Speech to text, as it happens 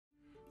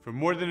For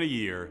more than a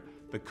year,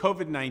 the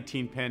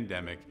COVID-19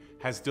 pandemic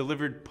has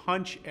delivered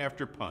punch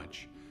after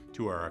punch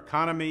to our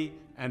economy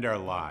and our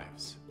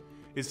lives.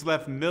 It's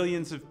left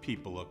millions of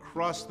people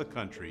across the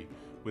country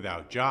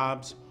without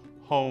jobs,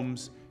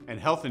 homes, and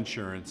health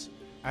insurance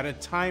at a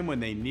time when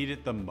they need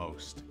it the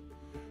most.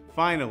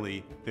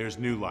 Finally, there's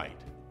new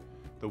light.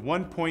 The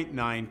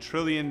 $1.9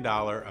 trillion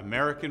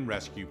American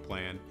Rescue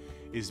Plan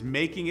is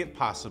making it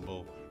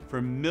possible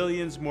for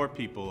millions more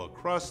people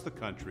across the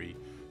country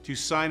to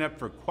sign up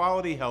for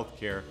quality health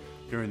care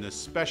during the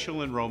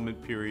special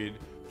enrollment period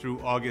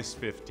through August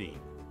 15.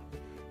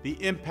 The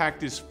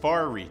impact is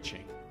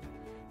far-reaching.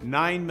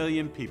 9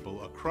 million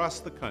people across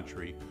the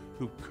country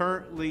who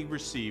currently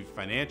receive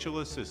financial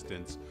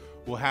assistance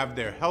will have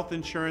their health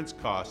insurance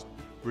costs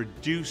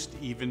reduced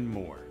even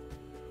more.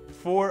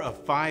 4 of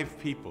 5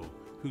 people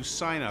who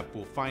sign up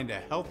will find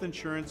a health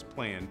insurance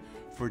plan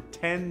for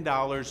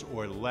 $10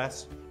 or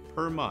less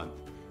per month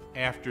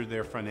after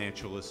their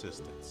financial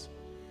assistance.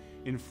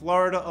 In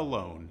Florida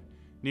alone,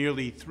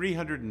 nearly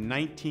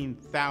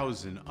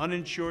 319,000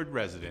 uninsured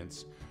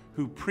residents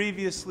who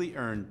previously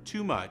earned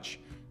too much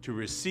to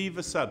receive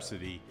a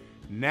subsidy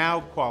now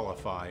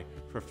qualify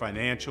for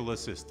financial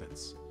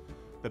assistance.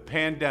 The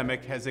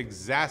pandemic has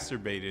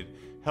exacerbated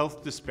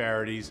health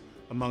disparities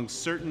among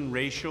certain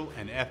racial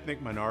and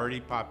ethnic minority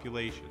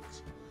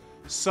populations,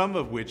 some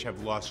of which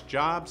have lost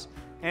jobs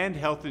and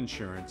health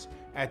insurance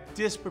at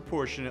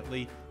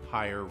disproportionately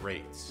higher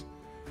rates.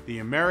 The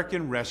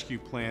American Rescue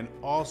Plan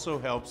also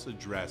helps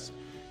address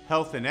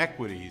health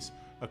inequities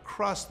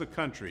across the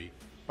country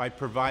by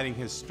providing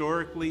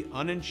historically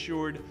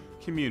uninsured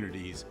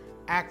communities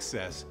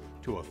access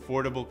to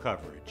affordable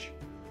coverage.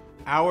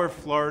 Our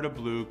Florida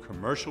Blue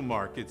Commercial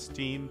Markets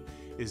team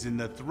is in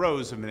the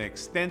throes of an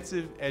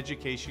extensive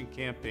education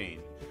campaign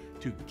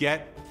to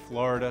get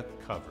Florida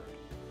covered.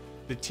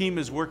 The team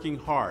is working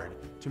hard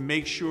to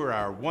make sure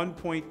our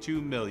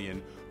 1.2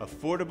 million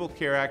Affordable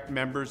Care Act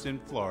members in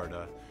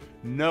Florida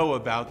know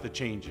about the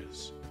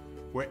changes.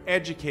 We're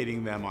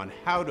educating them on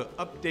how to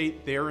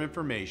update their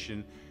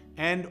information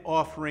and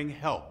offering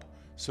help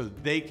so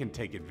they can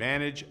take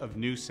advantage of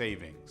new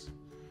savings.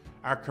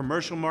 Our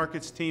commercial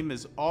markets team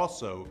is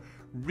also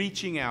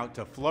reaching out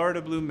to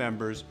Florida Blue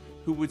members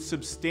who would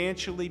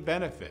substantially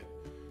benefit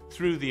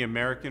through the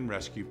American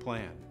Rescue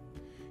Plan,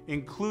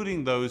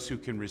 including those who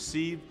can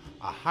receive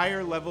a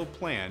higher level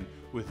plan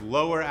with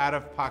lower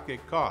out-of-pocket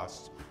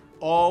costs,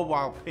 all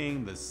while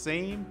paying the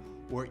same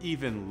or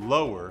even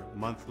lower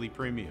monthly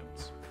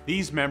premiums.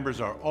 These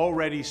members are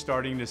already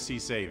starting to see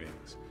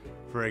savings.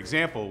 For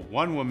example,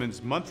 one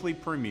woman's monthly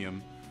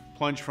premium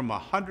plunged from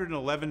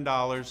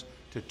 $111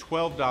 to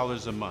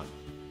 $12 a month.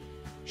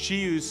 She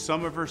used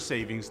some of her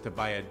savings to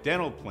buy a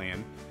dental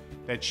plan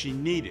that she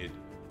needed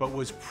but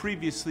was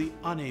previously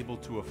unable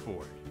to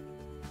afford.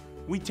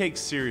 We take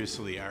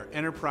seriously our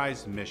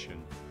enterprise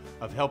mission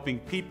of helping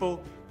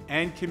people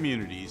and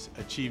communities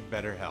achieve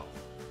better health.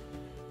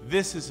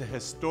 This is a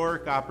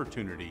historic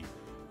opportunity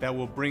that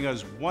will bring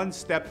us one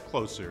step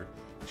closer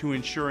to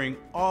ensuring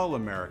all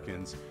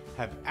Americans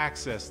have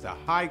access to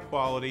high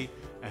quality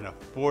and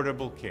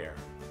affordable care.